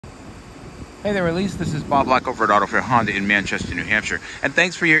Hey there, Elise. This is Bob Black over at Auto Fair Honda in Manchester, New Hampshire. And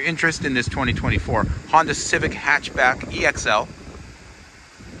thanks for your interest in this 2024 Honda Civic Hatchback EXL.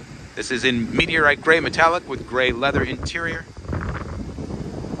 This is in meteorite gray metallic with gray leather interior.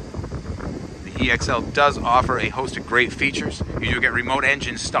 The EXL does offer a host of great features. You do get remote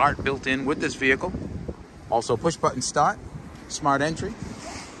engine start built in with this vehicle. Also push button start, smart entry.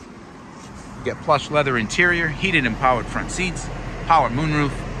 You get plush leather interior, heated and powered front seats, power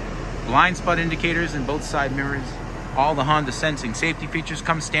moonroof, blind spot indicators in both side mirrors. All the Honda sensing safety features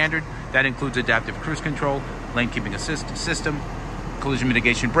come standard. That includes adaptive cruise control, lane keeping assist system, collision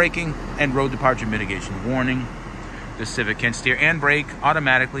mitigation braking, and road departure mitigation warning. The Civic can steer and brake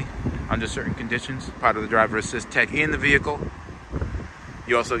automatically under certain conditions, part of the driver assist tech in the vehicle.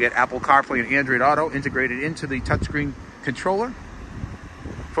 You also get Apple CarPlay and Android Auto integrated into the touchscreen controller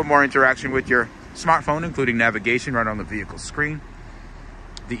for more interaction with your smartphone, including navigation right on the vehicle screen.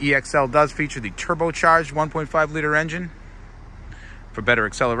 The EXL does feature the turbocharged 1.5-liter engine for better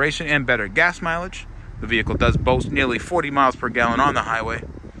acceleration and better gas mileage. The vehicle does boast nearly 40 miles per gallon on the highway.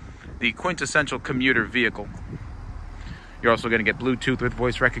 The quintessential commuter vehicle. You're also going to get Bluetooth with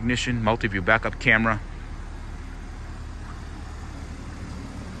voice recognition, multi-view backup camera.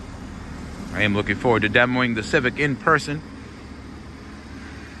 I am looking forward to demoing the Civic in person.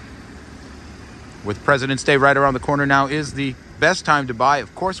 With President's Day right around the corner now is the best time to buy.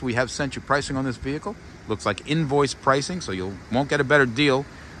 Of course, we have sent you pricing on this vehicle. Looks like invoice pricing, so you won't get a better deal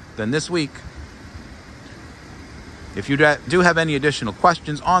than this week. If you do have any additional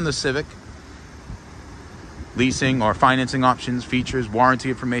questions on the Civic, leasing or financing options, features, warranty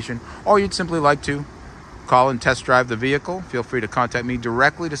information, or you'd simply like to call and test drive the vehicle, feel free to contact me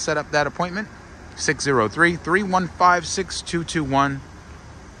directly to set up that appointment. 603-315-6221.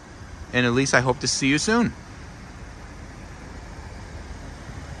 And Elise, I hope to see you soon.